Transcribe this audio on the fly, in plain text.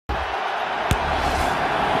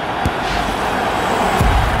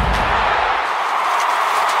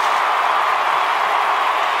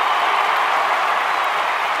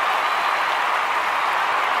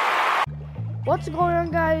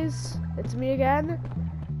it's me again.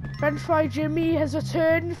 French Fry Jimmy has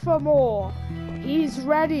returned for more. He's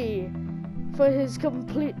ready for his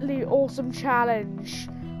completely awesome challenge.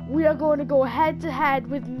 We are going to go head to head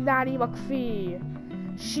with Nanny McPhee.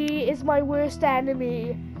 She is my worst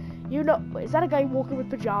enemy. You know, is that a guy walking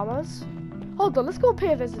with pajamas? Hold on, let's go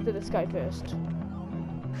pay a visit to this guy first.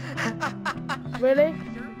 Really?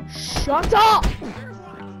 Shut up!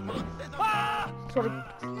 That's what I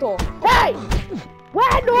thought. Hey!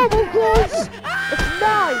 Wear normal clothes! It's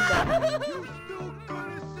 9!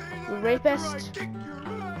 You rapist.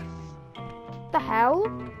 The hell?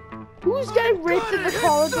 Who's getting raped in the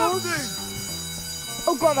corridors?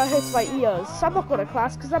 Oh god, that hurts my ears. I'm not going to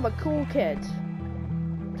class because I'm a cool kid.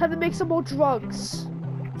 Time to make some more drugs.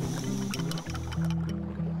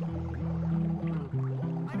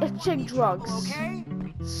 Itching drugs.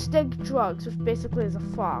 Stink drugs, which basically is a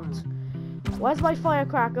fart. Where's my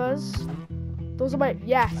firecrackers? Those are my,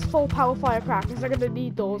 yes, full power firecrackers. I'm gonna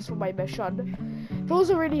need those for my mission. Those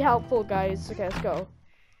are really helpful, guys. Okay, let's go.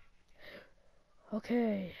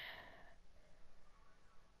 Okay.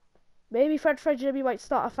 Maybe French Fry Jimmy might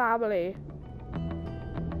start a family.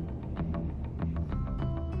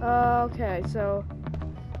 Okay, so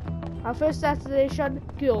our first destination,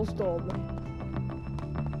 girls' dorm.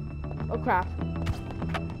 Oh crap.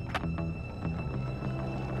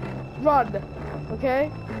 Run,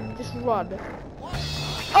 okay? Just run.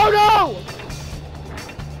 Oh no!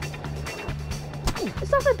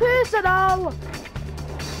 It's nothing personal!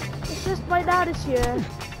 It's just my dad is here.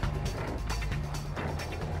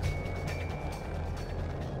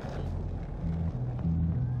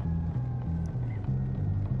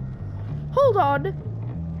 Hold on!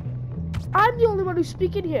 I'm the only one who's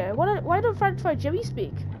speaking here. Why don't French Fry Jimmy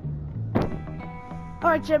speak?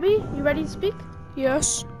 Alright, Jimmy, you ready to speak?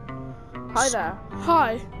 Yes. Hi there.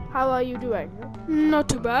 Hi. How are you doing? Not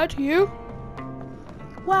too bad. You?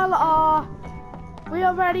 Well, we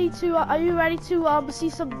are ready to, are you ready to, see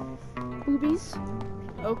some boobies?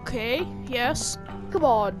 Okay, yes. Come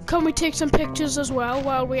on. Can we take some pictures as well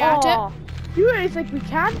while we're at it? You really think we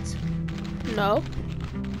can't? No.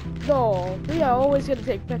 No, we are always going to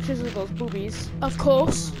take pictures of those boobies. Of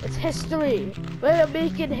course. It's history. We're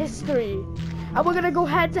making history. And we're going to go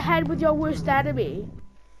head to head with your worst enemy,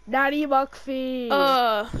 Nanny McPhee.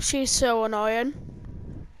 She's so annoying.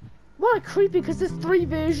 Well, creepy because there's 3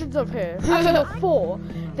 versions of her. Actually, no, 4.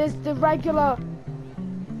 There's the regular.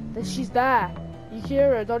 She's there. You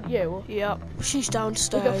hear her, don't you? Yep. She's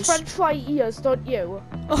downstairs. With the French fry ears, don't you?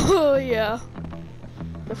 Oh yeah.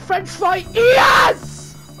 The French fry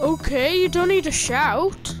ears! Okay, you don't need to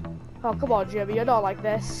shout. Oh, come on, Jimmy. You're not like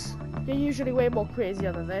this. You're usually way more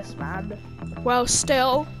crazier than this, man. Well,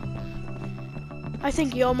 still, I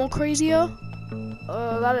think you're more crazier.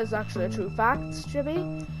 That is actually a true fact,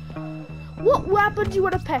 Jimmy. What weapon do you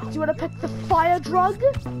want to pick? Do you want to pick the fire drug,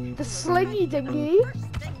 the slingy dinghy,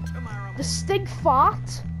 the stink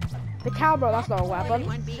fart, the camera, that's not a weapon,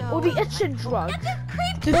 or the itching drug?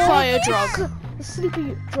 The fire drug. The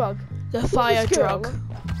sleepy drug. The fire drug.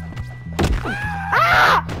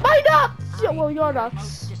 Ah! My nuts! Yeah, well, your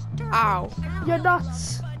nuts. Ow. Your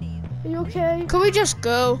nuts. Are you okay? Can we just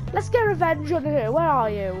go? Let's get revenge on her. Where are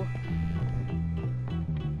you?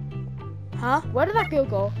 Huh? Where did that girl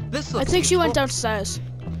go? I think she went downstairs.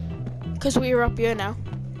 Because we were up here now.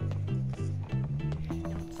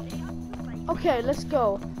 Okay, let's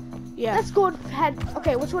go. Yeah. Let's go and head.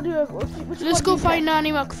 Okay, which one do you? Let's go find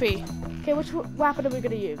Nanny McPhee. Okay, which weapon are we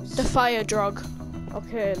gonna use? The fire drug.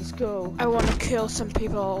 Okay, let's go. I want to kill some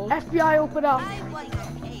people. FBI, open up.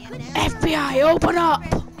 FBI, open up!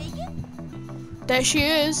 There she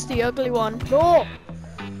is, the ugly one. No.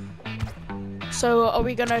 So, are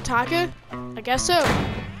we gonna attack her? I guess so.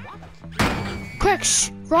 Quick,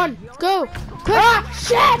 run, go, quick! Ah,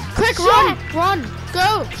 shit! Quick, shit! run,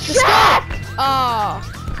 go! Shit! Let's go! Oh,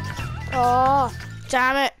 Oh,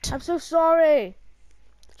 damn it! I'm so sorry,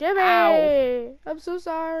 Jimmy. Ow. I'm so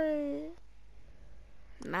sorry.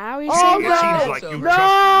 Now you Oh say no! Seems like you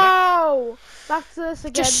No! Back to this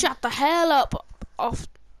again. just shut the hell up, off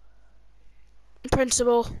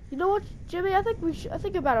principal. You know what, Jimmy? I think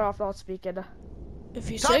you're better off not speaking.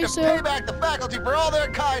 If you Time say to so. pay back the faculty for all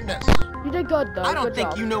their kindness. You did good though. I don't Good think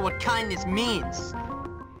job. you know what kindness means.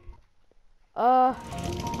 Sorry.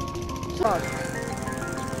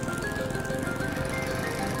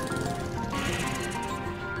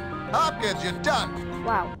 Hopkins, you're done.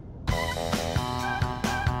 Wow.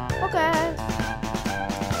 Okay.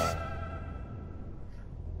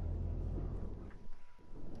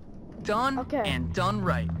 Done Okay. and done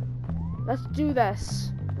right. Let's do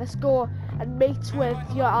this. Let's go and mate with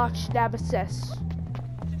your arch nemesis.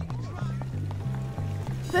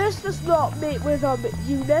 First, let's not meet with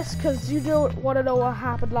Eunice, because you don't want to know what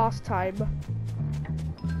happened last time.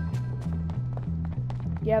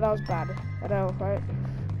 Yeah, that was bad. I know, right?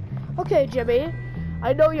 Okay, Jimmy.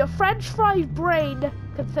 I know your French fry brain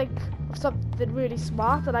can think of something really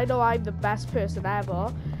smart, and I know I'm the best person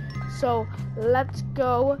ever. So let's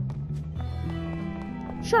go.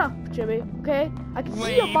 Shut up, Jimmy. Okay? I can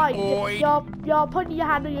see your mind. You're putting your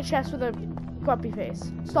hand on your chest with a grumpy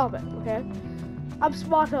face. Stop it, okay? I'm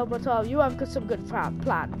smarter, but you have got some good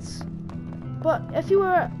plans. But if you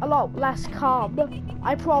were a lot less calm,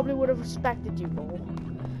 I probably would have respected you more.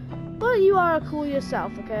 But you are cool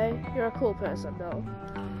yourself, okay? You're a cool person, though.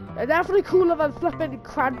 You're definitely cooler than flipping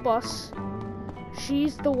Krampus.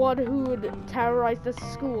 She's the one who would terrorize this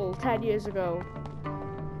school 10 years ago.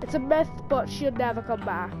 It's a myth, but she'll never come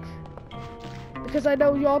back. Because I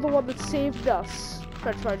know you're the one that saved us,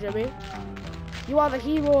 French Fry Jimmy. You are the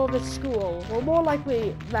hero of this school. Well, more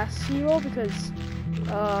likely less hero because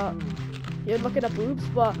you're looking at boobs,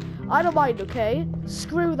 but I don't mind, okay?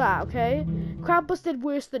 Screw that, okay? Krampus did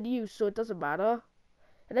worse than you, so it doesn't matter.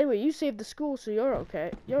 And anyway, you saved the school, so you're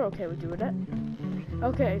okay. You're okay with doing it.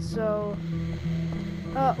 Okay, so...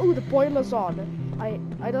 ooh, the boiler's on.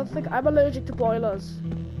 I don't think... I'm allergic to boilers.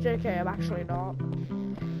 JK, I'm actually not.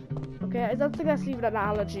 Okay, I don't think that's even an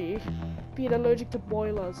allergy. Being allergic to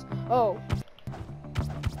boilers. Oh.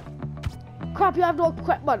 Crap, you have no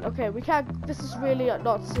equipment. Okay, we can't... This is really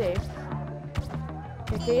not safe.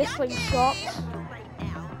 Okay, slingshot.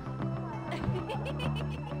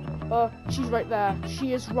 She's right there.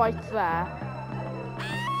 She is right there.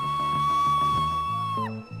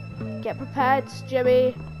 Get prepared,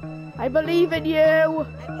 Jimmy. I believe in you.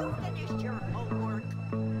 Have you finished your homework?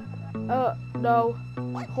 No.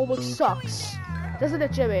 Homework sucks. Doesn't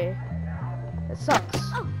it, Jimmy? It sucks.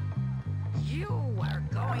 Oh. You are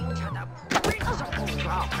going to the principal's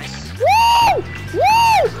office. Woo! Woo!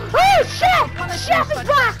 Oh, Chef! Chef is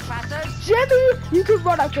back! Jimmy, you can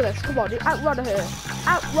run after this. Come on, you outrun her.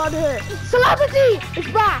 Outrun her. Celebrity is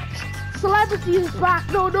back! Celebrity is back!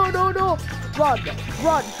 No, no, no, no! Run!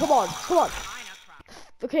 Run! Come on! Come on!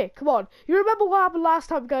 Okay, come on. You remember what happened last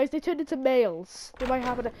time, guys? They turned into males. They might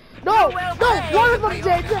happen. No! No! One of them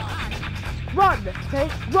did! Run! Okay?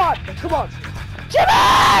 Run! Come on!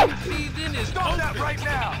 Jimmy! Stop that right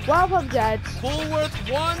now! One of them dead. Bullworth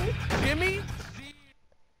 1, Jimmy.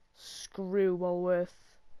 Screw Woolworth.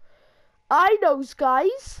 I knows,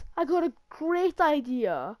 guys. I got a great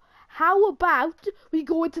idea. How about we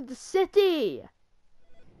go into the city?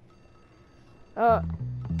 Before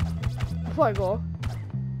I go.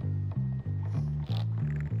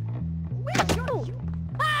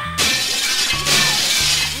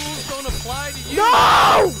 Rules don't apply to you.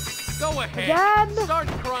 No! Go ahead. Again? Start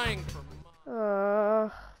crying for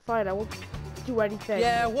Fine, I won't do anything.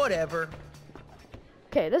 Yeah, whatever.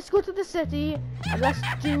 Okay, let's go to the city and let's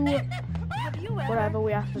do Have you ever, whatever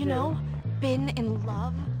we have to do. you know, been in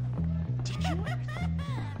love? Did you?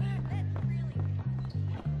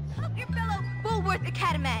 Your fellow Bullworth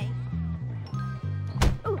Academy.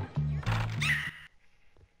 Ooh.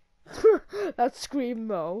 That scream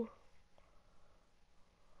though.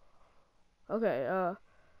 Okay,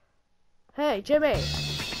 hey, Jimmy.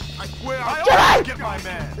 I swear I Jimmy! always get my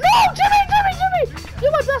man! No, Jimmy!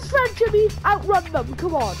 You're my best friend, Jimmy! Outrun them,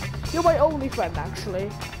 come on. You're my only friend,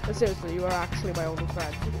 actually. But seriously, you are actually my only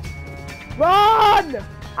friend. Run!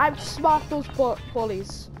 I'm smart those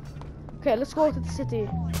bullies. Okay, let's go to the city.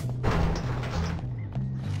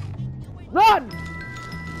 Run!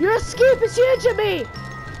 Your escape is here, Jimmy!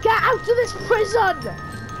 Get out of this prison!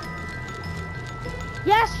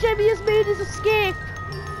 Yes, Jimmy has made his escape!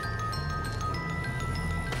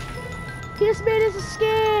 He has made his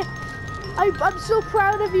escape! I'm so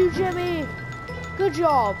proud of you, Jimmy! Good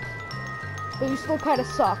job. But you still kind of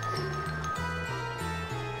suck.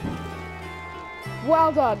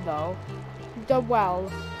 Well done, though. You've done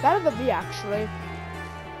well. Better than me, actually.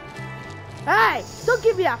 Hey! Don't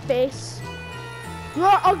give me that face! You're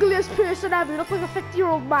the ugliest person ever. You look like a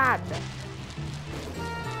 50-year-old man.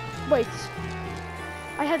 Wait.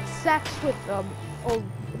 I had sex with,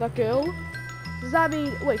 that girl? Does that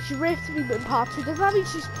mean... Wait, she raped me in part 2. Does that mean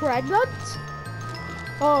she's pregnant?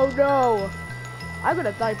 Oh, no. I'm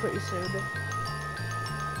gonna die pretty soon.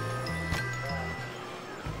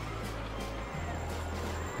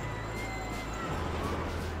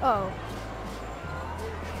 Oh.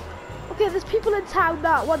 Okay, there's people in town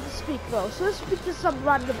that want to speak, though. So let's speak to some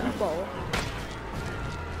random people.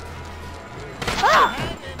 Ah!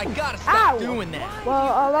 I gotta stop Ow! doing that.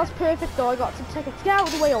 Well, that's perfect, though. I got some tickets. Get out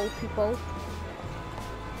of the way, old people.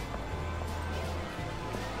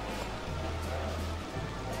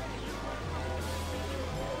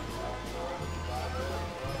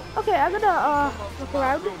 Okay, I'm gonna look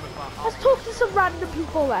around. Let's talk to some random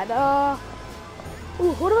people then.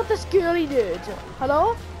 Ooh, what about this girly nerd?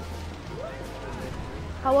 Hello?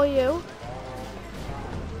 How are you?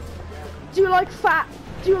 Do you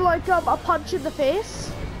like a punch in the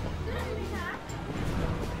face?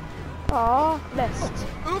 Aw, missed.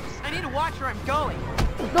 Oops, I need to watch where I'm going.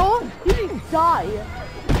 No, you need to die.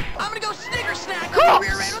 I'm gonna go snicker snack on the Cops!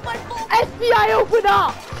 rear end with my full... FBI, open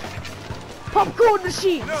up! Popcorn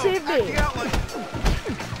machine, No, save at me. the outlet.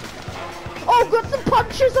 Oh, got some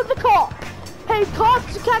punches on the cop. Hey,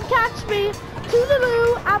 cops, you can't catch me.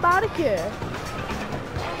 Toodaloo, I'm out of here.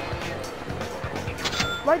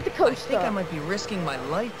 Ride the I coaster. think I might be risking my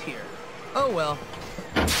life here. Oh well.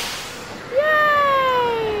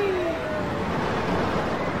 Yay!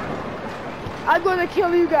 I'm gonna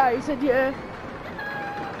kill you guys, and you.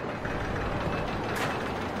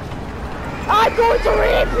 I'm going to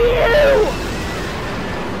rape you!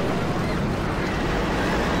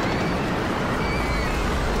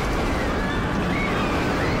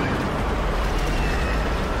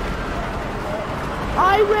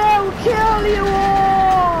 I will kill you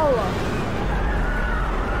all!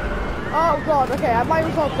 Oh god, okay, I might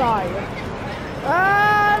as well die.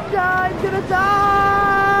 And I'm gonna die!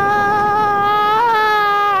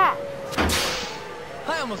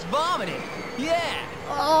 I almost vomited. Yeah.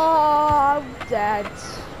 Oh, I'm dead.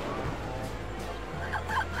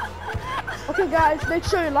 Okay guys, make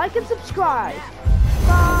sure you like and subscribe.